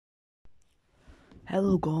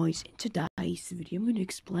Hello guys, in today's video I'm going to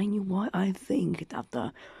explain you why I think that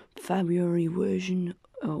the February version,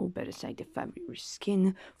 or better say the February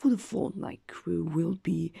skin for the Fortnite crew will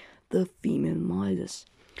be the female Midas.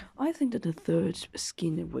 I think that the third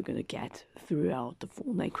skin that we're gonna get throughout the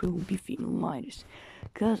Fortnite crew will be female Midas.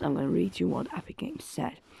 Cause I'm gonna read you what Epic Games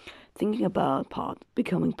said. Thinking about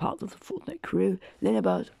becoming part of the Fortnite crew, learn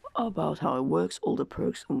about how it works, all the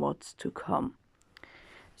perks and what's to come.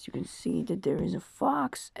 As you can see that there is a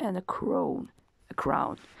fox and a crown.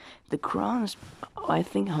 The crown is, I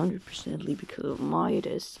think, 100% because of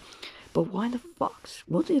Midas. But why the fox?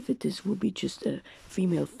 What if this would be just a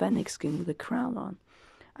female Phoenix skin with a crown on?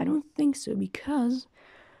 I don't think so, because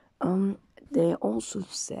they also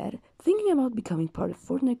said, thinking about becoming part of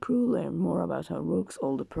Fortnite crew, learn more about how it works,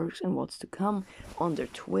 all the perks and what's to come on their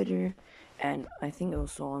Twitter, and I think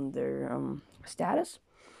also on their status.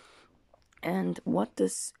 And what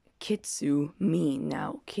does kitsu mean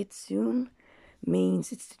now? Kitsu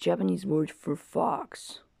means, it's the Japanese word for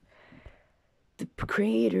fox. The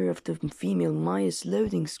creator of the female Midas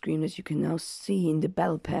loading screen, as you can now see in the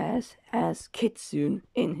battle pass, has Kitsune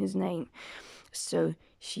in his name. So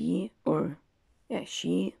she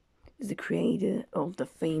is the creator of the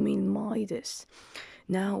female Midas.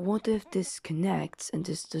 Now, what if this connects and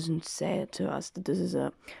this doesn't say to us that this is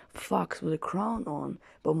a fox with a crown on,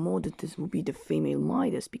 but more that this will be the female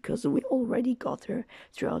Midas, because we already got her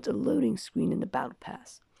throughout the loading screen in the battle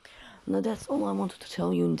pass. Now, that's all I wanted to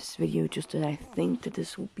tell you in this video, just that I think that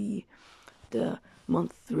this will be the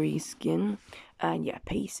month 3 skin. And yeah,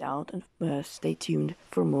 peace out, and stay tuned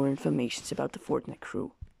for more information about the Fortnite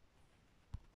crew.